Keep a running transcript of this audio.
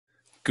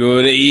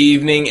Good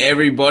evening,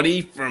 everybody,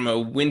 from a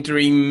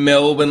wintry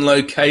Melbourne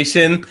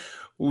location.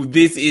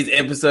 This is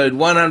episode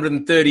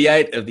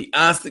 138 of the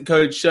Ask the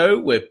Coach show,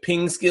 where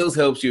Ping Skills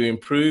helps you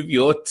improve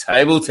your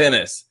table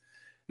tennis.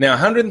 Now,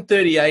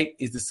 138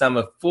 is the sum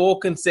of 4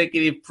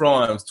 consecutive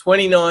primes,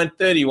 29,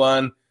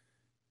 31,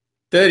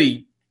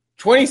 30,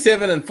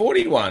 27, and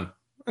 41.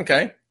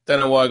 Okay, don't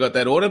know why I got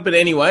that order, but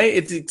anyway,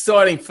 it's an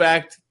exciting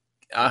fact.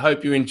 I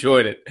hope you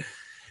enjoyed it.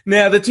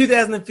 Now, the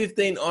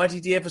 2015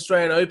 ITTF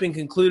Australian Open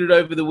concluded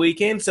over the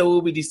weekend, so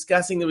we'll be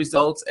discussing the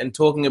results and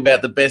talking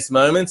about the best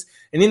moments.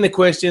 And in the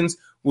questions,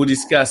 we'll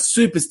discuss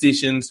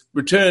superstitions,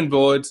 return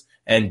boards,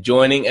 and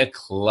joining a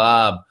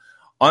club.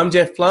 I'm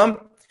Jeff Plum,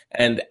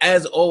 and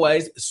as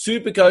always,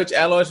 Super Coach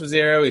Alois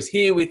Rosario is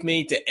here with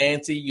me to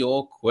answer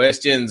your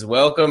questions.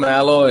 Welcome,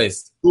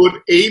 Alois.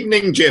 Good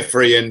evening,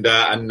 Jeffrey, and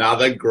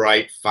another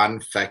great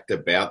fun fact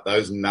about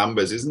those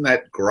numbers. Isn't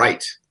that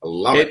great? I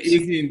love it.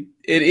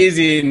 It is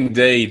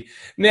indeed.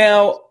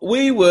 Now,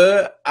 we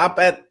were up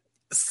at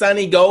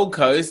sunny Gold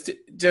Coast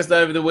just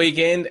over the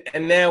weekend,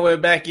 and now we're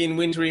back in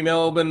wintry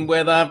Melbourne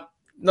weather.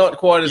 Not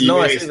quite as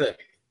nice, is it?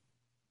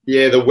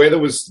 Yeah, the weather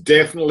was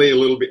definitely a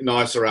little bit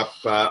nicer up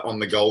on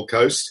the Gold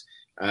Coast.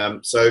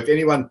 So if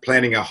anyone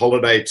planning a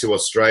holiday to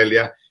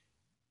Australia,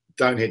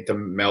 don't head to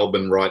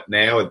Melbourne right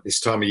now at this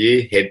time of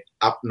year. Head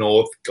up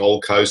north,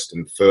 Gold Coast,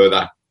 and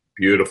further.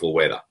 Beautiful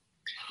weather.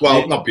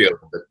 Well, not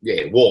beautiful, but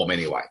yeah, warm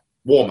anyway.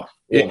 Warmer.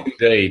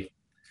 Indeed.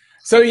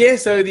 So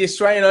the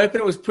Australian Open,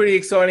 it was pretty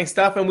exciting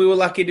stuff, and we were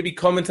lucky to be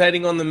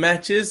commentating on the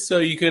matches. So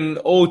you can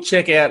all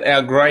check out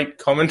our great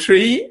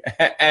commentary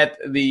at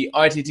the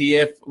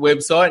ITTF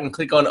website and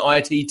click on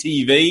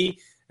ITTV,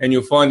 and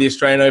you'll find the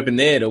Australian Open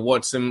there to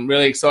watch some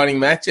really exciting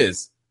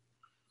matches.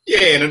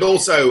 Yeah, and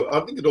I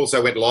think it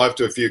also went live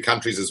to a few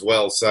countries as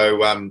well. So,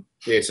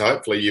 so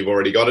hopefully you've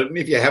already got it. And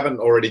if you haven't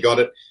already got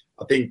it,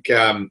 I think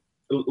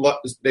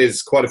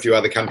there's quite a few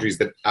other countries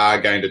that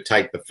are going to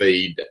take the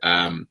feed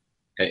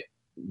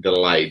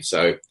delayed.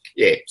 So,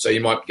 so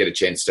you might get a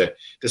chance to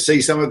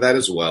see some of that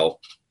as well.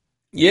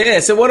 Yeah,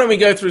 so why don't we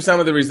go through some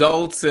of the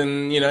results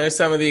and,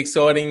 some of the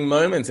exciting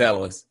moments,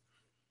 Alois?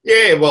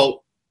 Yeah,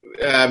 well,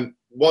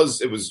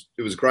 it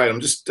was great.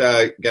 I'm just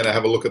going to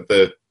have a look at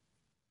the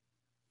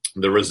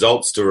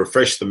results to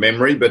refresh the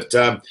memory. But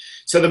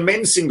so the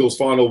men's singles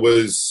final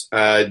was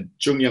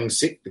Jung Young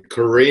Sik, the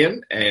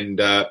Korean, and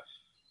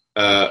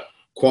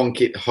Kwon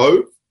Kit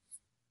Ho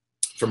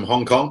from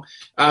Hong Kong.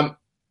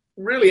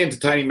 Really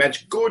entertaining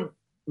match. Good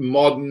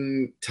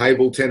modern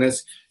table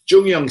tennis.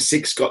 Jung Young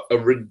Sik's got a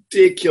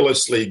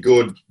ridiculously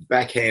good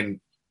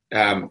backhand,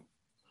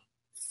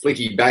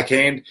 flicky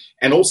backhand,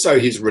 and also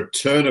his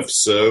return of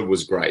serve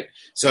was great.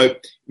 So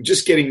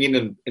just getting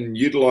in and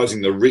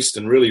utilising the wrist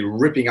and really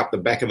ripping up the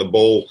back of the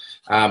ball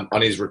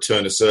on his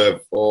return of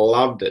serve.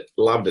 Loved it.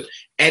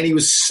 And he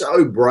was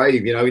so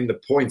brave, in the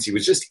points. He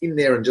was just in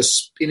there and just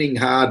spinning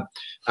hard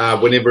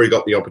whenever he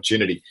got the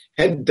opportunity.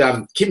 Had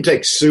Kim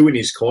Taek-soo in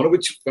his corner,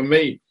 which for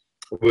me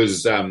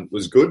was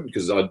good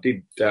because I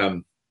did,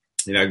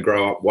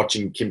 grow up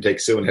watching Kim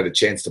Taek-soo and had a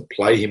chance to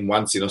play him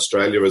once in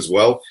Australia as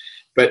well.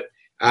 But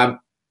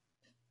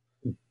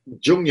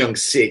Jung Young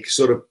Sik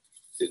sort of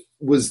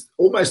was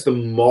almost the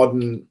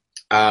modern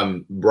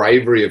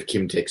bravery of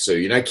Kim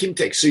Taek-soo. Kim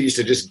Taek-soo used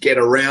to just get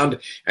around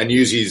and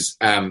use his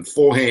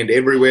forehand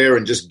everywhere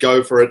and just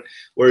go for it,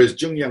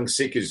 whereas Jung Young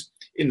Sik is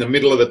in the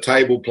middle of the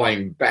table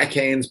playing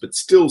backhands, but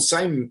still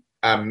same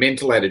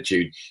mental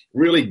attitude,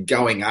 really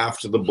going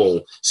after the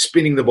ball,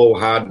 spinning the ball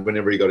hard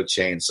whenever he got a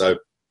chance. So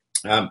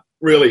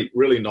really,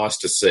 really nice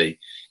to see.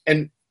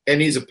 And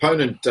his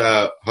opponent,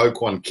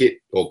 Kwon Kit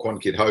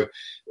Ho,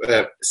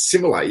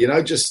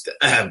 similar, just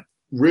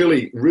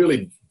really,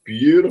 really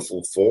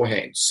beautiful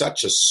forehand.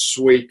 Such a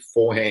sweet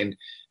forehand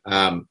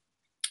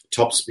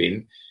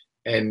topspin.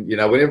 And,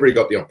 whenever he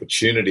got the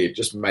opportunity, it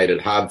just made it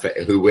hard for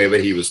whoever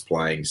he was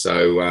playing.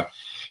 So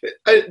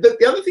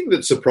the other thing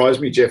that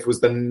surprised me, Jeff,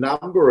 was the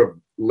number of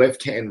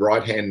left-hand,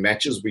 right-hand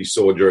matches we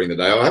saw during the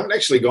day. I haven't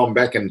actually gone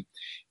back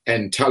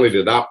and tallied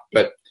it up,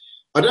 but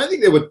I don't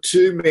think there were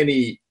too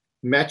many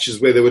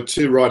matches where there were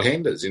two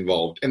right-handers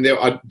involved. And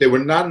there were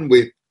none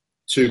with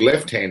two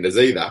left-handers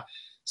either.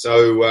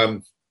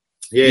 So,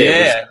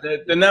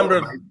 the number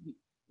of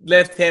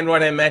left-hand,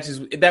 right-hand matches,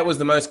 that was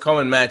the most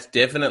common match,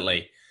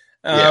 definitely.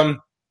 And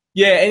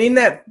in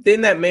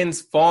that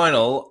men's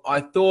final,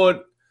 I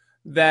thought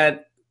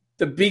that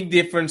the big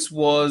difference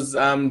was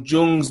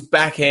Jung's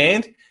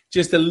backhand,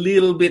 just a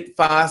little bit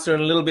faster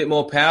and a little bit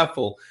more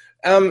powerful.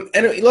 And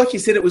like you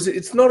said,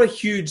 it's not a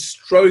huge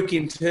stroke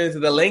in terms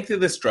of the length of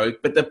the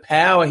stroke, but the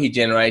power he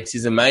generates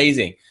is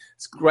amazing.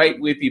 It's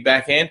great whippy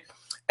backhand.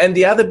 And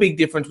the other big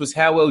difference was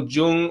how well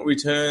Jung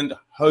returned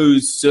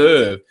Ho's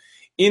serve.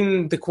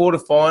 In the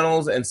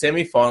quarterfinals and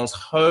semifinals,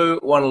 Ho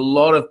won a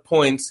lot of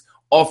points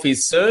off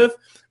his serve,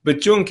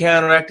 but Jung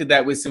counteracted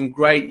that with some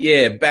great,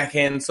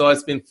 backhand side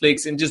spin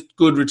flicks and just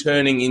good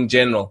returning in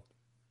general.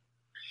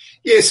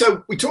 Yeah,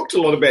 so we talked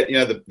a lot about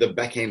the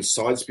backhand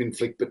side spin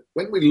flick, but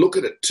when we look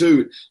at it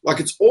too, like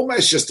it's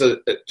almost just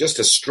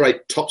a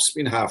straight top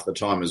spin half the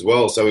time as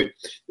well. So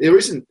there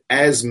isn't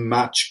as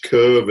much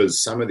curve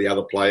as some of the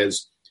other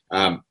players,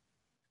 some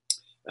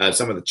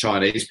of the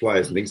Chinese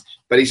players and things.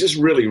 But he's just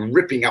really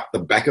ripping up the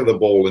back of the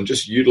ball and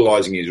just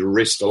utilising his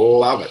wrist.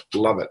 Love it,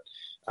 love it.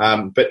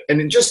 And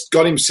then just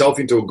got himself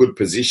into a good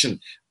position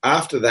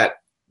after that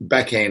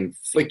backhand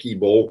flicky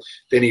ball.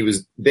 Then he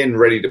was then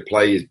ready to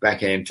play his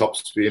backhand top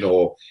spin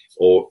or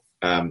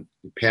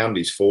pound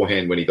his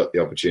forehand when he got the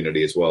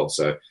opportunity as well.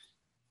 So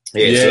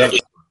yeah, so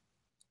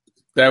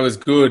that was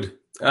good.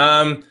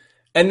 And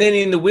then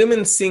in the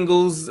women's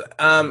singles,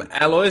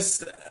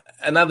 Alois,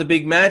 another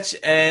big match,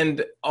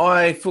 and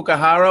Ai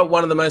Fukuhara,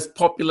 one of the most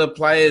popular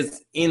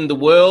players in the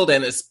world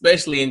and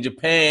especially in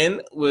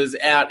Japan, was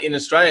out in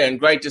Australia, and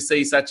great to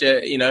see such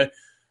a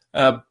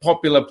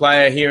popular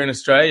player here in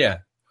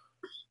Australia.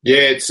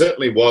 Yeah, it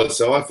certainly was.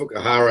 So Ai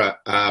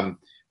Fukuhara,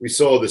 we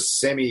saw the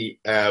semi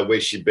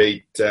where she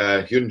beat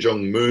Hyun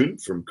Jung Moon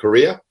from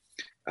Korea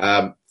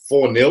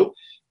 4-0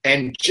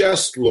 and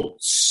just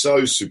looked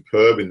so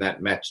superb in that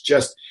match.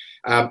 Just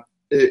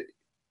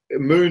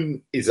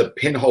Moon is a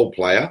penhold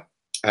player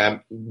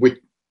with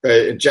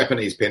a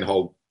Japanese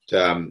penhold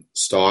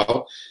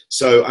style,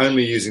 so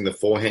only using the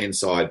forehand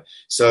side.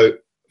 So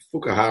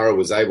Fukuhara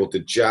was able to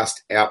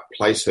just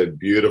outplace her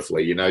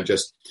beautifully,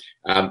 just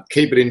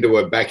keep it into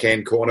her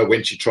backhand corner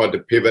when she tried to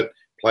pivot,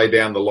 play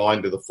down the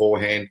line to the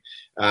forehand.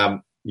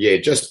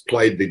 Just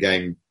played the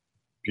game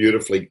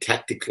beautifully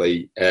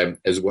tactically,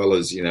 as well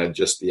as,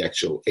 just the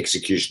actual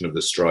execution of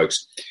the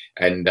strokes,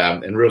 and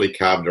really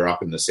carved her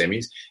up in the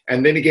semis.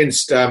 And then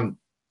against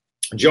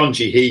Jeon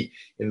Ji-hee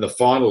in the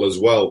final as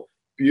well,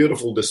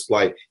 beautiful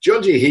display.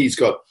 Jeon Ji-hee's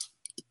got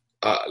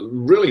a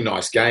really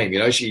nice game.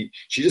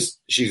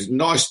 She's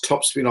nice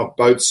top spin off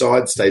both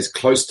sides, stays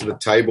close to the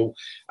table.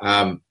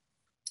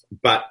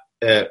 But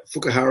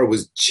Fukuhara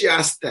was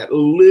just that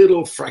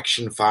little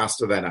fraction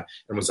faster than her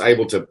and was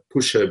able to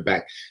push her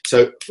back.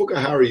 So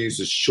Fukuhara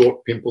uses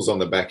short pimples on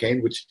the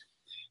backhand, which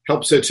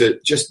helps her to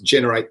just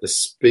generate the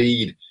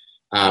speed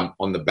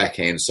on the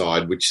backhand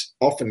side, which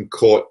often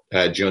caught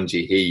Jeon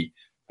Ji-hee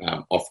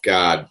off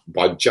guard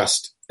by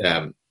just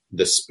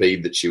the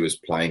speed that she was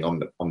playing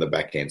on the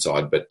backhand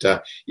side. But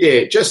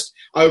just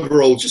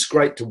overall, just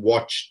great to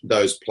watch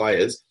those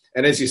players.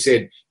 And as you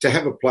said, to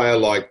have a player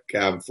like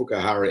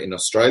Fukuhara in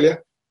Australia,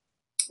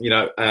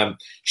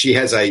 she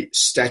has a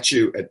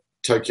statue at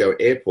Tokyo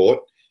Airport.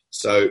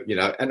 So,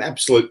 an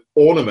absolute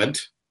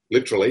ornament,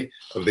 literally,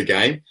 of the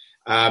game.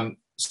 For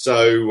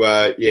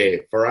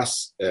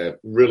us,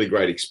 really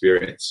great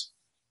experience.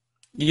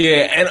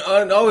 Yeah,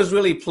 and I was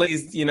really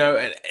pleased,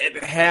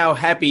 at how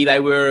happy they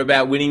were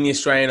about winning the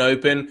Australian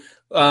Open.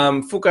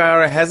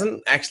 Fukuhara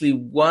hasn't actually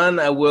won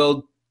a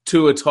World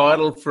Tour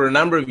title for a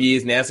number of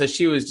years now, so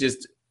she was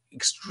just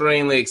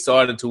extremely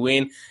excited to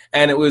win.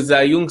 And it was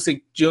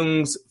Yoonsik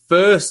Jung's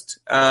first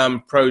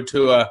Pro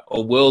Tour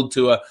or World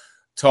Tour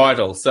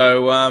title.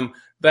 So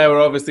they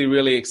were obviously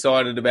really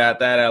excited about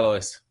that,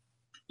 Alois.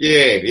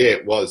 Yeah,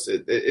 it was.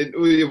 It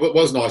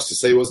was nice to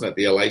see, wasn't it,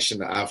 the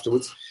elation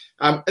afterwards.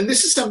 And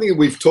this is something that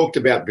we've talked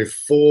about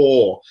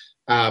before,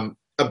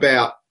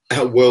 about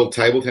world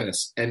table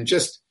tennis, and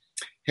just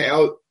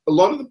how a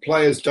lot of the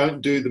players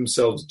don't do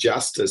themselves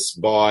justice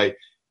by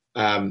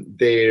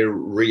their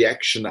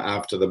reaction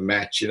after the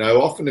match.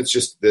 Often it's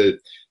just the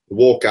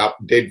walk up,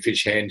 dead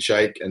fish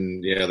handshake,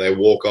 and, they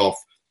walk off.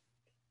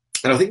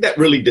 And I think that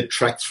really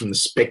detracts from the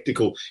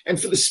spectacle,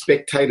 and for the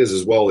spectators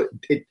as well.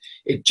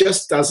 It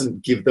just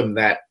doesn't give them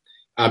that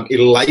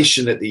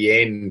elation at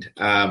the end,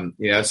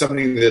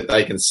 something that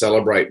they can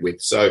celebrate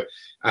with. So,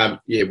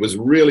 it was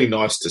really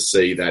nice to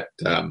see that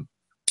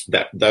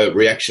the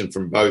reaction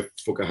from both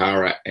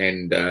Fukuhara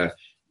and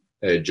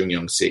Jung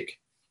Young-sik.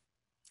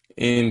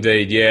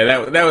 Indeed,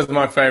 yeah. That was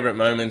my favourite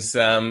moments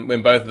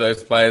when both of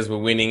those players were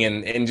winning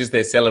and just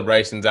their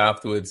celebrations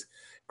afterwards.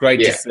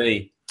 Great to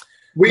see.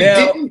 We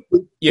didn't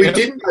get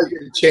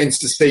a chance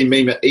to see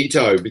Mima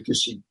Ito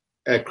because she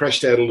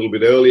crashed out a little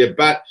bit earlier,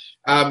 but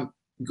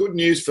good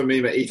news for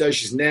Mima Ito.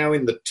 She's now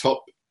in the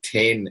top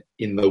 10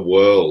 in the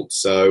world.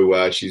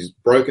 So she's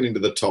broken into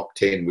the top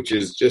 10, which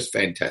is just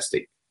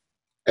fantastic.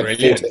 At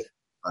 14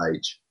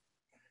 age.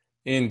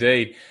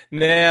 Indeed.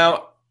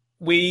 Now,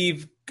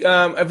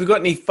 have we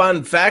got any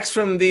fun facts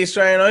from the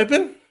Australian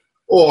Open?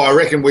 I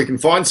reckon we can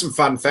find some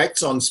fun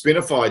facts on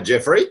Spinify,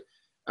 Jeffrey.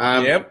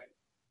 Yep.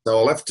 So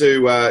I'll have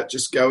to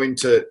just go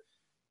into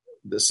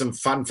some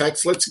fun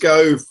facts. Let's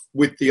go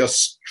with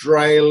Let's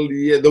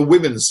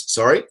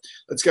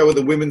go with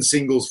the women's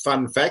singles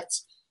fun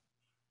facts.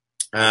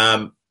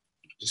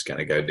 Just going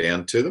to go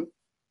down to them.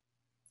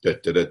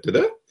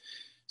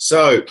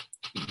 So,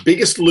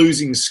 biggest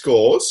losing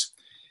scores.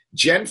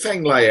 Jan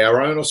Fang Lei,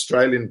 our own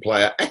Australian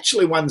player,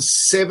 actually won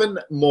 7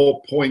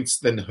 more points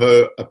than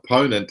her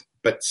opponent,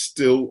 but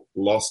still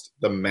lost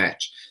the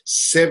match.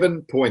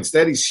 7 points.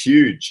 That is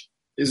huge,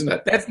 isn't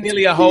it? That's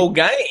nearly a whole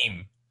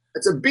game.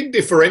 It's a big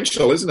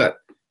differential, isn't it?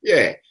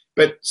 Yeah,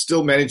 but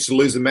still managed to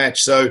lose the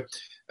match. So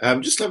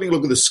Just having a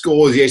look at the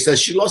scores. Yeah, so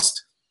she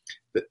lost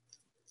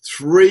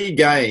 3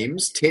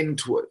 games,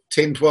 10-12,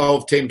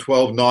 10-12,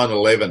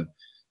 9-11.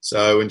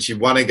 So, and she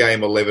won a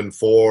game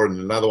 11-4 and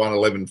another one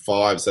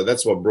 11-5. So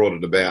that's what brought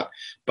it about.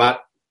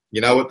 But you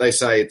know what they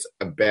say? It's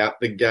about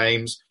the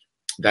games.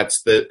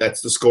 That's the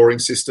scoring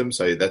system.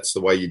 So that's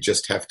the way you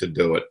just have to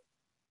do it.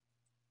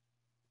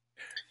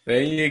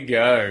 There you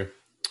go.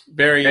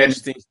 Very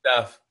interesting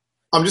stuff.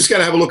 I'm just going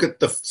to have a look at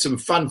some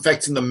fun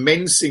facts in the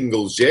men's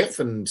singles, Jeff,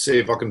 and see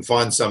if I can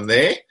find some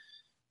there.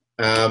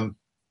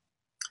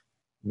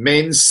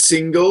 Men's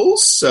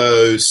singles.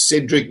 So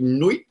Cedric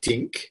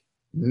Nuitink,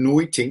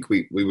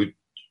 we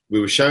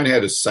were shown how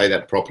to say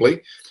that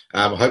properly.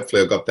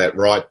 Hopefully I got that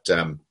right.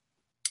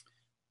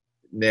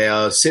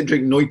 Now,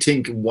 Cedric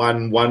Nuitink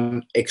won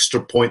 1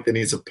 extra point than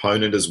his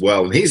opponent as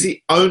well. And he's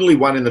the only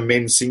one in the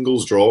men's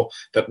singles draw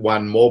that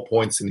won more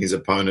points than his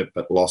opponent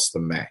but lost the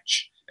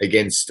match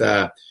against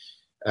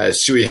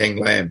Shui Heng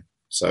Lam.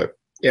 So,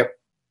 yep.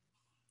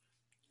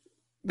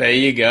 There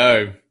you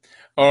go.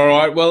 All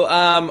right. Well,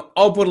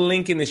 I'll put a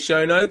link in the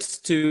show notes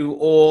to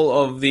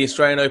all of the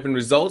Australian Open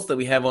results that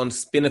we have on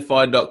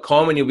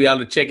Spinify.com, and you'll be able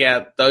to check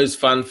out those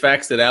fun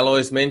facts that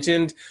Alois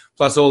mentioned,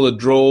 plus all the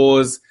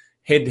draws,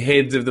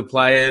 head-to-heads of the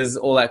players,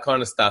 all that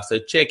kind of stuff. So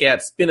check out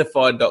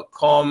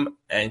Spinify.com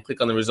and click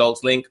on the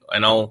results link,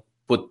 and I'll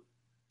put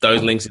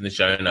those links in the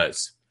show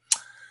notes.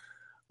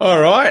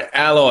 All right,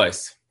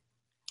 Alois.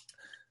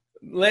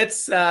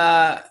 Let's.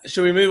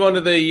 Shall we move on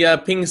to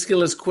the Ping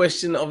Skillers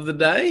question of the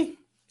day?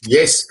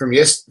 Yes, from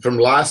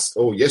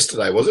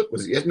yesterday, was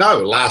it? No,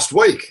 last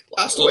week.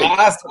 Last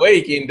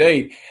week,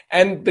 indeed.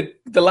 And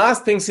the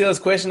last Ping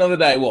Skillers question of the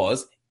day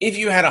was, if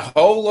you had a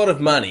whole lot of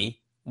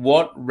money,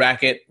 what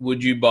racket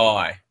would you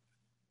buy?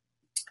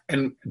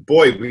 And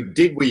boy,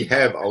 we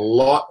have a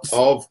lot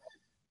of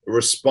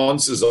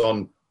responses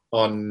on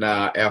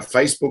our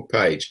Facebook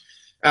page.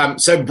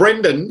 So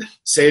Brendan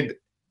said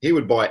he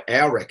would buy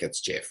our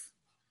rackets, Jeff.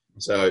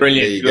 So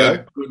brilliant. There you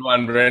go. Good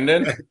one,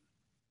 Brendan.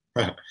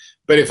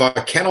 But if I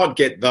cannot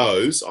get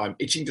those, I'm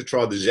itching to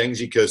try the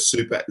Zhangjiakou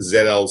Super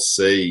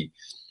ZLC.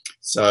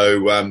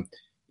 So,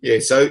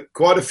 so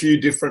quite a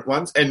few different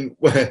ones. And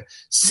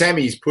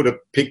Sammy's put a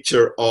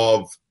picture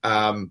of,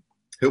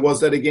 who was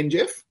that again,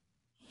 Jeff?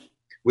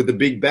 With the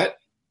big bat?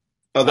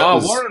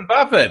 Was Warren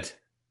Buffett.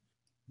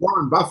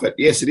 Warren Buffett.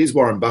 Yes, it is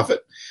Warren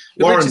Buffett.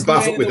 Warren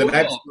Buffett with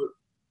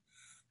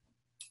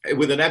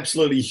an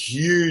absolutely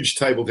huge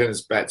table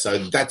tennis bat. So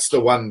that's the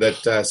one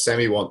that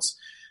Sammy wants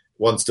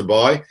to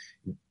buy.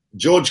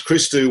 George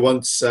Christou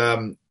wants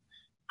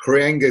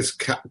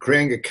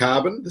Krianga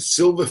Carbon, the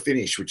silver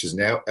finish, which is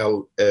now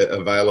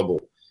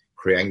available.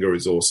 Krianga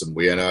is awesome.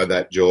 We know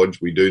that,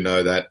 George. We do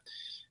know that.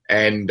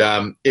 And,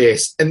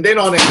 yes. And then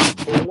on our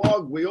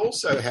blog, we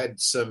also had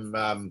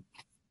some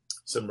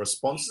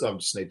responses. I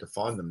just need to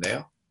find them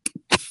now.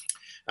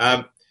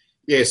 So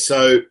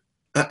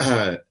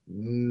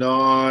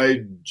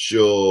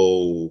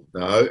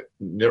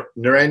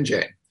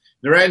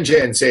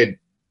Naranjan said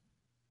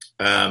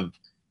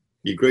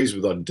he agrees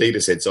with what Dita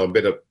said, so I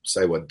better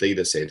say what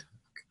Dita said.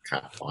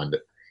 Can't find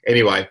it.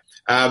 Anyway.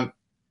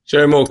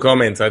 Show more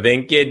comments, I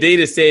think. Yeah,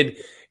 Dita said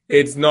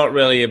it's not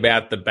really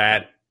about the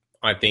bat.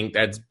 I think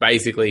that's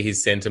basically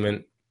his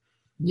sentiment.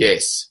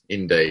 Yes,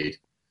 indeed.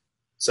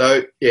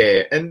 So,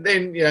 yeah. And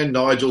then,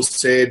 Nigel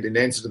said, in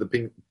answer to the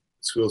Ping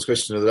Skillers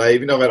question of the day,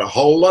 even though I've had a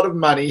whole lot of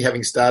money,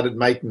 having started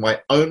making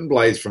my own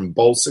blades from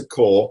balsa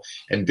core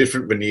and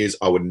different veneers,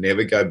 I would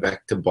never go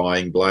back to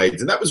buying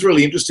blades. And that was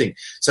really interesting.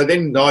 So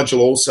then Nigel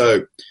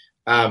also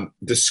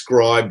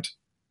described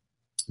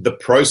the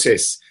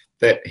process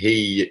that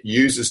he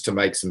uses to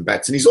make some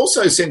bats. And he's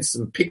also sent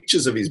some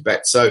pictures of his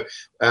bats. So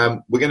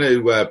we're going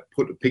to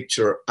put a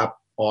picture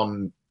up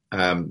on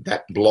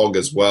that blog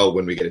as well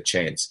when we get a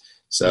chance.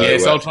 So,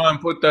 yes, I'll try and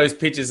put those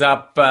pictures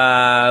up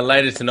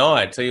later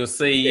tonight. So you'll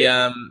see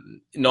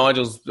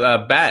Nigel's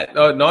bat.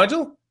 Oh,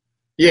 Nigel?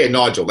 Yeah,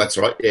 Nigel, that's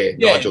right. Yeah,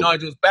 Nigel.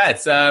 Nigel's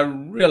bats.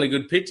 Really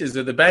good pictures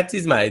of the bats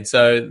he's made.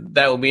 So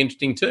that will be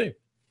interesting too.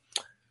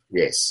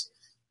 Yes.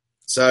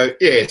 So,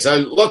 so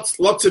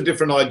lots of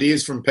different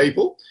ideas from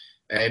people.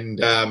 And,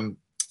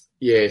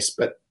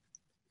 but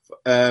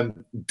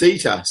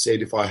Dita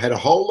said if I had a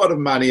whole lot of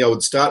money, I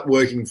would start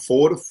working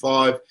 4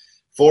 out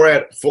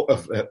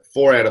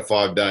of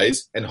 5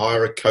 days and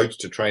hire a coach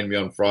to train me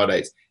on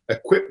Fridays.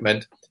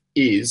 Equipment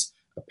is,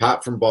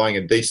 apart from buying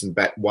a decent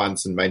bat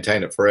once and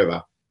maintain it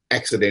forever,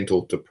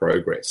 accidental to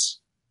progress.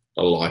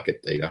 I like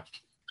it, Dita. I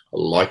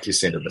like your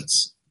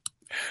sentiments.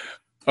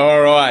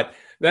 All right.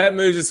 That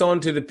moves us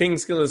on to the Ping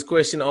Skillers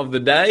question of the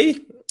day.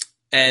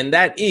 And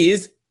that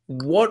is,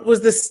 what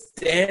was the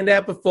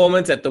standout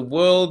performance at the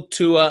World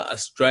Tour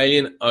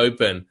Australian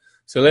Open?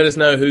 So let us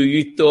know who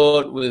you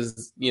thought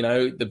was,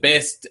 the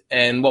best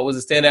and what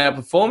was the standout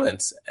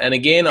performance. And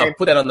again, I'll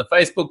put that on the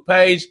Facebook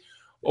page,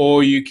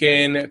 or you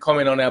can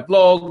comment on our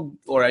blog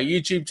or our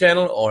YouTube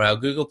channel or our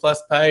Google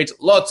Plus page.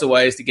 Lots of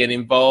ways to get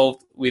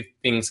involved with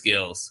Ping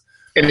Skills.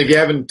 And if you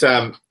haven't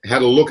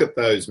had a look at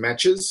those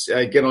matches,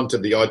 get onto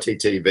the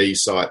ITTV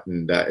site.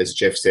 And as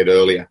Jeff said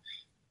earlier,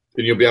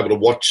 then you'll be able to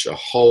watch a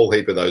whole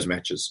heap of those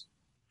matches.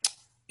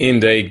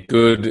 Indeed.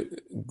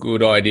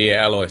 Good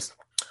idea, Alois.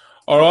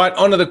 All right,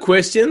 on to the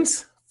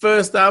questions.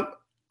 First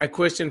up, a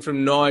question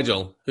from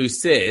Nigel, who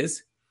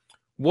says,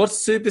 what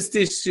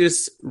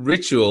superstitious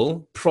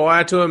ritual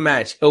prior to a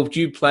match helped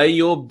you play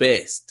your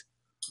best?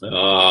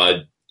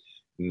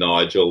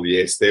 Nigel,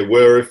 yes, there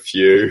were a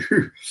few.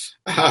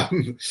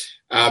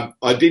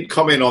 I did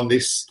comment on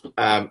this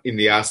in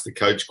the Ask the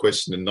Coach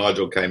question, and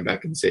Nigel came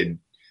back and said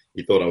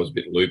he thought I was a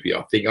bit loopy.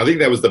 I think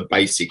that was the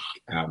basic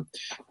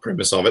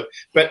premise of it.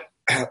 But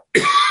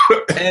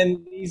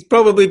and he's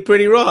probably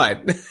pretty right.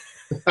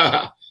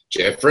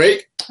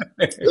 Jeffrey,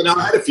 I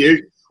had a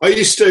few. I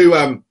used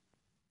to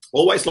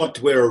always like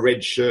to wear a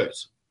red shirt,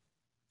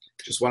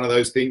 just one of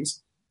those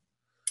things.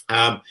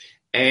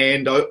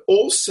 And I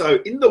also,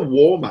 in the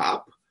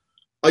warm-up,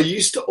 I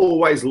used to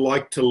always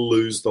like to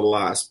lose the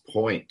last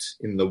point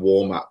in the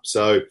warm-up.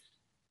 So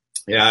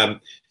I'd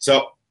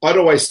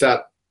always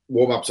start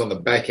warm-ups on the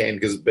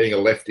backhand because being a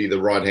lefty,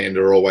 the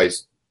right-hander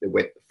always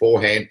went the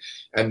forehand.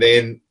 And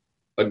then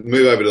I'd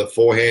move over to the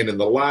forehand, and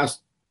the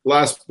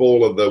last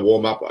ball of the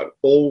warm-up, I'd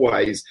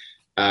always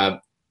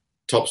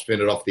topspin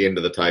it off the end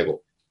of the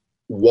table.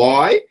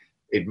 Why?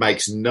 It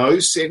makes no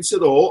sense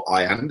at all.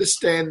 I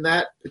understand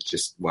that. It's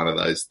just one of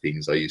those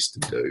things I used to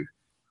do.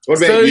 What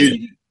about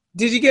you?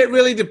 Did you get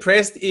really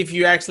depressed if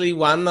you actually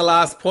won the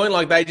last point?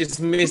 Like they just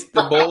missed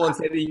the ball and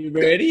said, are you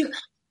ready?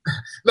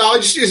 No, I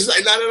just used to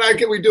say, no,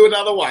 can we do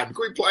another one? Can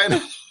we play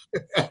another?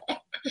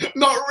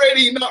 Not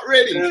ready.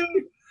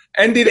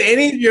 And did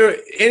any of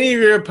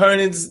your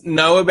opponents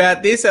know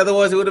about this?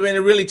 Otherwise, it would have been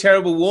a really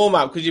terrible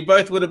warm-up because you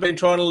both would have been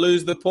trying to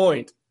lose the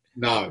point.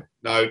 No.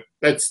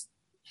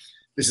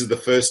 This is the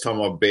first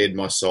time I've bared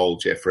my soul,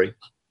 Jeffrey.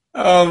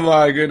 Oh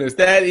my goodness,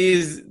 that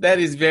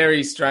is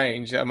very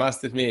strange. I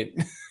must admit.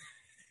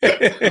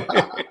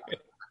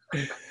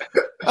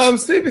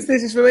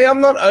 Superstitious for me. I'm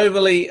not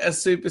overly a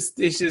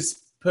superstitious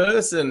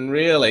person,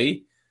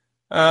 really.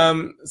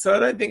 So I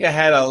don't think I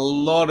had a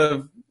lot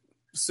of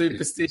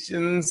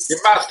superstitions. You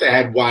must have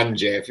had one,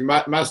 Jeff. You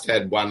must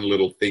have had one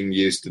little thing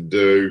you used to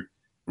do.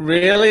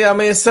 Really? I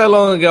mean, it's so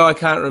long ago I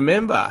can't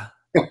remember.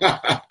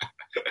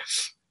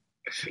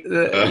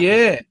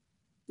 Yeah,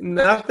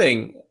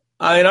 nothing.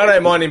 I mean, I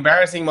don't mind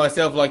embarrassing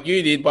myself like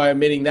you did by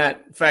admitting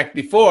that fact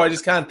before. I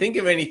just can't think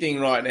of anything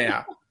right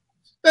now.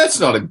 That's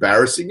not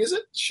embarrassing, is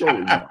it?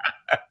 Surely not.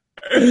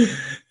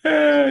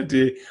 Oh,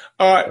 dear.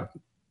 All right.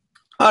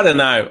 I don't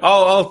know.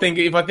 I'll think.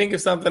 If I think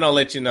of something, I'll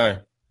let you know.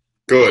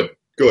 Good.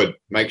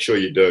 Make sure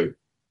you do.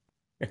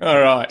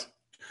 All right.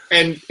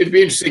 And it'd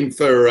be interesting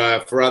for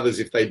others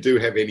if they do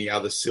have any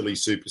other silly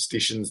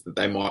superstitions that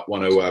they might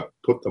want to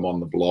put them on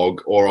the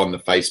blog or on the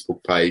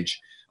Facebook page.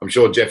 I'm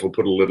sure Jeff will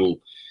put a little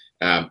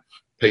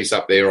piece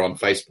up there on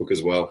Facebook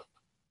as well.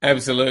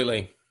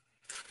 Absolutely.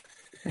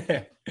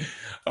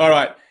 All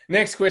right.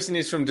 Next question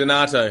is from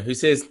Donato, who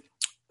says,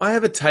 I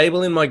have a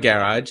table in my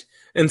garage,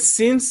 and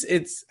since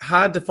it's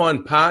hard to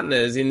find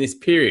partners in this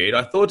period,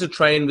 I thought to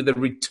train with a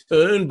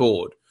return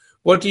board.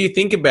 What do you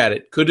think about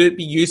it? Could it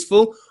be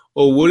useful,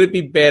 or would it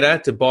be better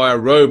to buy a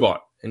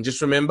robot? And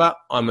just remember,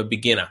 I'm a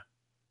beginner.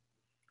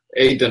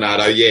 Hey,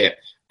 Donato, yeah.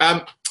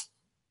 I'm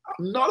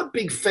not a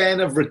big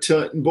fan of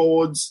return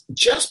boards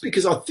just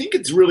because I think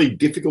it's really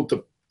difficult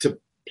to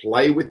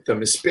play with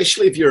them,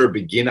 especially if you're a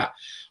beginner.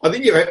 I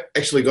think you've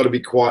actually got to be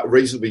quite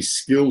reasonably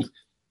skilled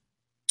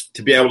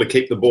to be able to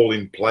keep the ball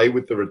in play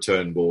with the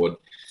return board.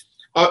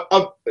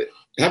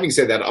 Having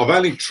said that, I've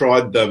only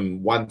tried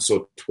them once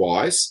or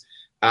twice.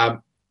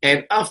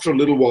 And after a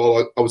little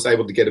while, I was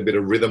able to get a bit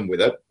of rhythm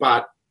with it.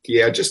 But,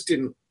 yeah, I just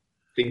didn't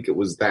think it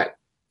was that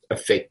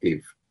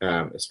effective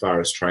as far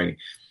as training.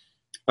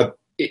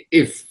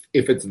 If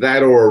it's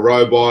that or a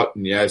robot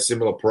and,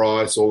 similar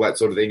price, all that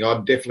sort of thing,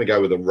 I'd definitely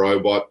go with a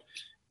robot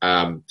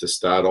to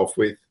start off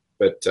with.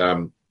 But,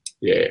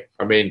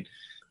 I mean,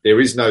 there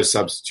is no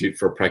substitute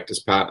for a practice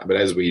partner. But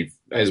as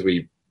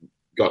we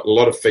got a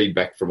lot of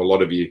feedback from a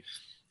lot of you,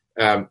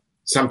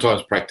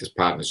 sometimes practice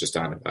partners just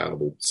aren't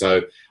available.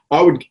 So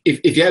I would,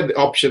 if you had the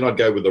option, I'd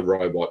go with a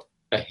robot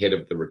ahead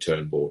of the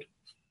return board.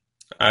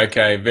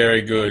 Okay,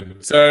 very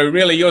good. So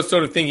really you're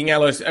sort of thinking,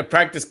 Alois, a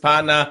practice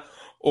partner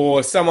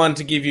or someone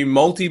to give you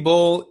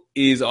multi-ball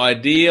is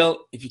ideal.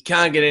 If you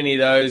can't get any of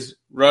those,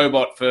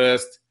 robot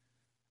first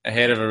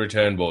ahead of a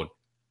return board.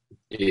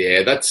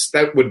 Yeah,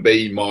 that would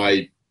be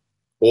my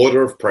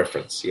order of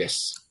preference,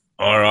 yes.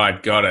 All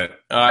right, got it.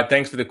 All right,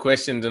 thanks for the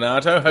question,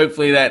 Donato.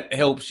 Hopefully that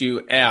helps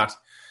you out.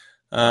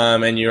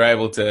 And you're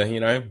able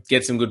to,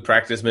 get some good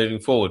practice moving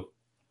forward.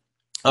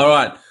 All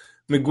right.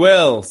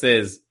 Miguel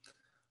says,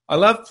 I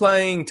love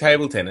playing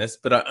table tennis,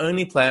 but I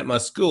only play at my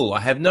school.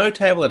 I have no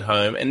table at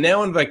home, and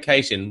now on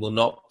vacation will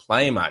not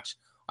play much.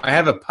 I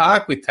have a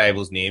park with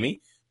tables near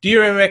me. Do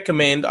you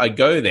recommend I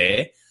go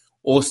there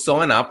or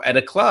sign up at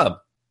a club?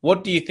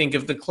 What do you think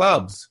of the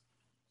clubs?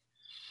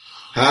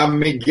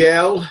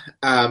 Miguel,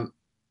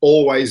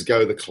 always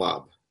go the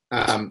club.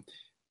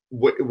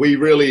 We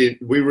really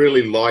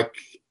like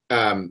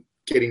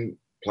getting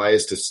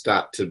players to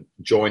start to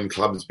join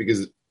clubs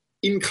because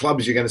in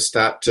clubs, you're going to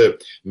start to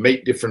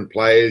meet different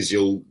players.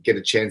 You'll get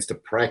a chance to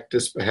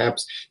practice,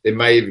 perhaps. There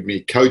may even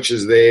be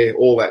coaches there,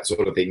 all that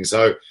sort of thing.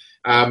 So,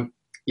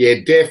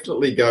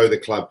 definitely go to the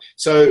club.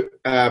 So,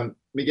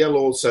 Miguel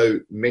also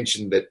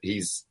mentioned that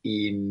he's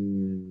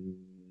in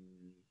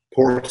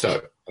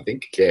Porto, I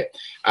think. Yeah.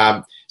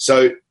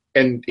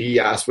 And he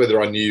asked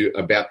whether I knew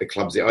about the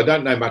clubs there. I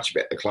don't know much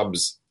about the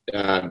clubs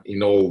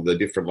in all the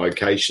different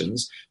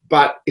locations,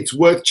 but it's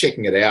worth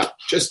checking it out.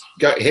 Just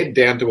head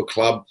down to a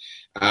club,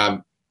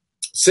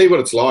 see what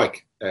it's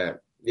like.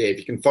 If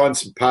you can find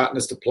some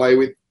partners to play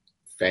with,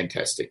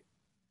 fantastic.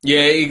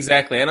 Yeah,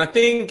 exactly. And I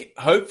think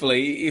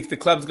hopefully if the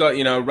club's got,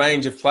 a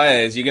range of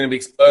players, you're going to be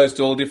exposed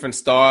to all different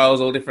styles,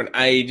 all different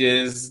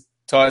ages,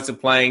 types of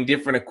playing,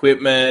 different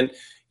equipment.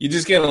 You're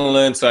just going to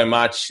learn so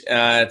much.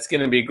 It's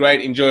going to be a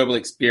great, enjoyable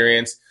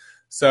experience.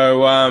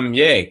 So,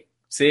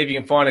 see if you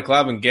can find a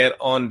club and get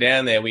on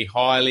down there. We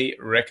highly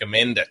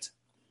recommend it.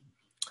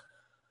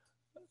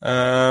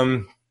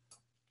 All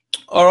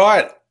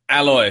right,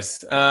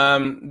 Alois.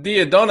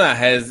 Diodonna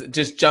has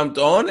just jumped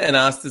on and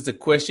asked us a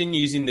question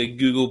using the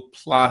Google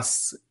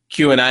Plus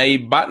Q&A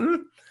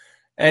button.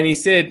 And he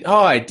said,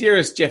 "Hi,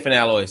 dearest Jeff and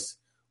Alois.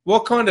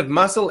 What kind of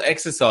muscle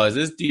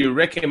exercises do you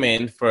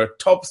recommend for a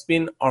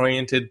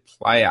topspin-oriented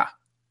player?"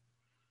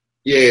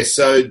 Yeah,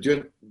 so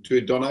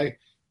Diodonna,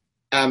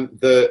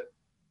 the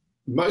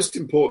most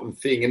important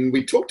thing, and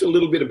we talked a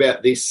little bit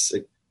about this,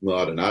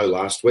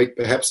 last week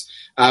perhaps,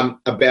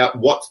 about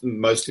what's the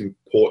most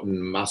important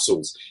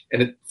muscles.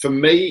 And for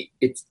me,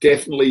 it's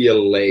definitely your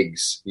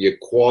legs, your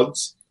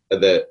quads are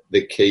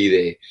the key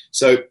there.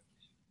 So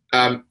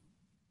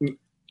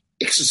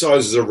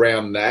exercises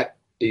around that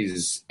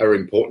are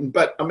important.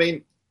 But,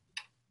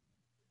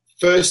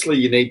 firstly,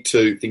 you need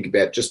to think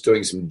about just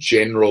doing some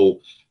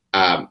general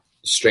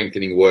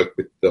strengthening work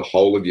with the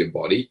whole of your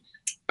body.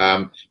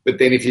 But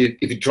then if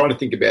you're trying to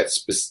think about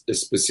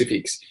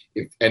specifics,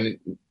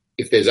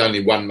 if there's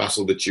only one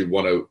muscle that you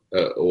want to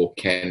or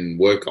can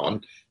work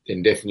on,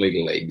 then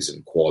definitely legs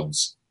and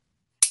quads,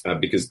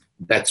 because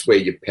that's where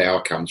your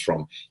power comes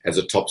from as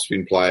a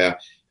topspin player,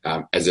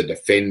 as a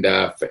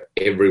defender, for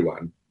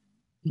everyone.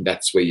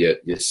 That's where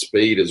your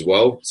speed as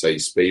well, so your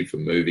speed for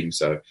moving.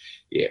 So,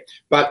 yeah.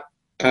 But,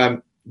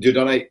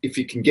 Diodonna, if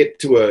you can get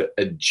to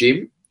a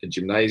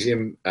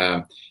gymnasium,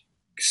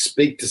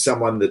 speak to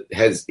someone that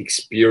has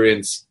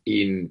experience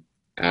in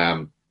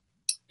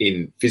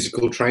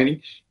physical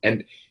training,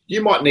 and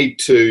you might need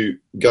to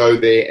go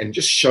there and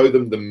just show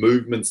them the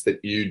movements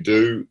that you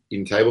do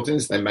in table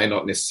tennis. They may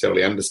not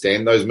necessarily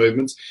understand those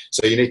movements,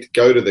 so you need to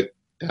go to the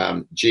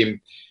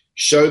gym,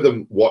 show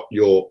them what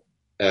you're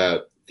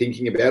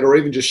thinking about, or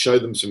even just show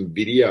them some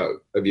video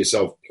of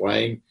yourself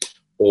playing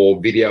or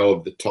video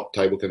of the top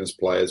table tennis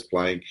players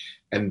playing,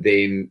 and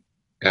then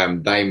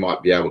they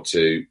might be able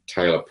to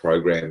tailor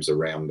programs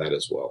around that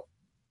as well.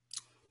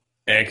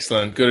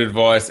 Excellent. Good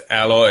advice,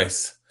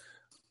 Alois.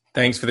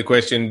 Thanks for the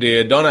question,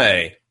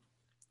 Diodonna.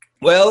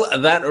 Well,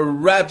 that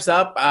wraps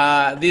up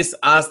this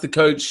Ask the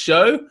Coach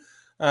show.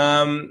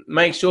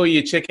 Make sure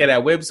you check out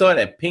our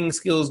website at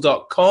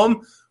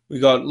pingskills.com. We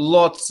got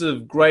lots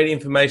of great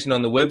information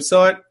on the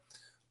website.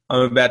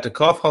 I'm about to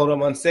cough. Hold on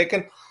one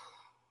second.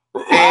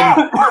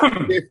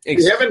 And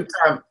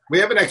we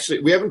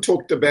haven't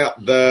talked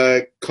about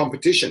the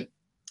competition.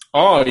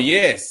 Oh,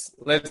 yes.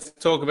 Let's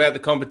talk about the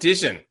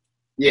competition.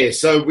 Yeah,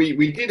 so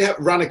we did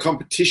run a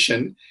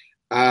competition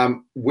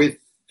with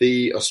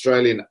the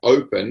Australian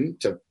Open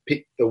to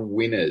pick the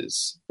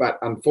winners, but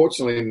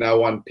unfortunately no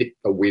one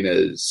picked the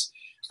winners.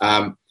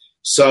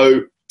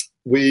 So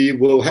we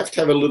will have to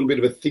have a little bit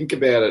of a think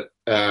about it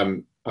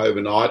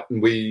overnight,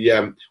 and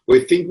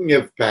we're thinking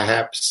of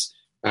perhaps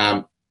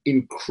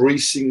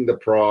increasing the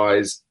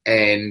prize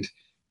and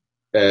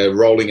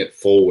rolling it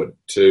forward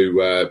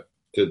to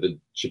the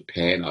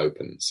Japan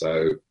Open.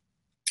 So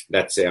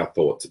that's our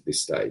thoughts at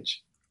this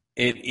stage.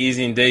 It is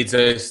indeed.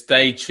 So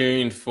stay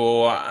tuned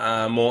for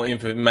more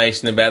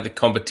information about the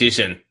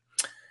competition.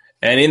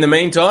 And in the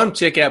meantime,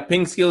 check out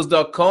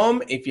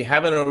pingskills.com. If you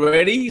haven't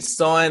already,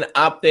 sign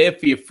up there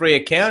for your free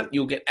account.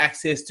 You'll get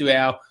access to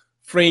our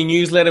free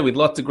newsletter with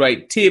lots of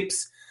great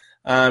tips.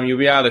 You'll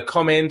be able to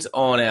comment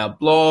on our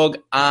blog,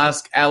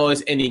 ask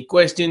Alois any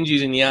questions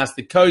using the Ask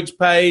the Coach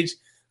page,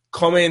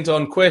 comment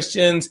on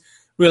questions,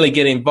 really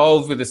get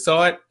involved with the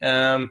site.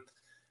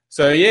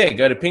 So,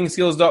 go to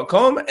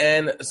pingskills.com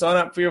and sign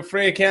up for your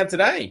free account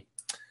today.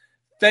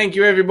 Thank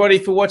you, everybody,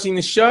 for watching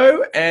the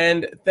show,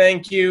 and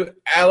thank you,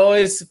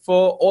 Alois,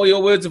 for all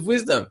your words of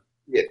wisdom.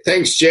 Yeah,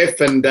 thanks,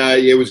 Jeff, and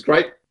it was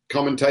great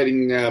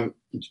commentating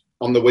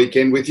on the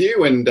weekend with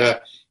you, and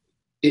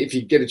if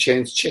you get a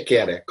chance, check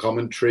out our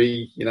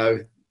commentary.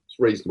 It's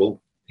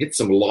reasonable. Hit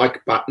some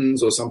like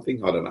buttons or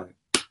something. I don't know.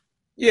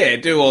 Yeah,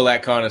 do all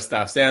that kind of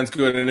stuff. Sounds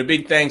good. And a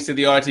big thanks to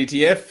the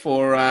ITTF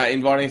for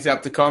inviting us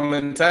up to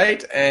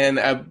commentate, and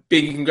a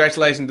big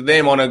congratulations to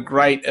them on a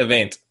great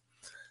event.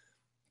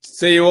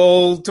 See you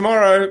all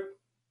tomorrow.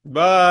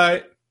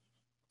 Bye.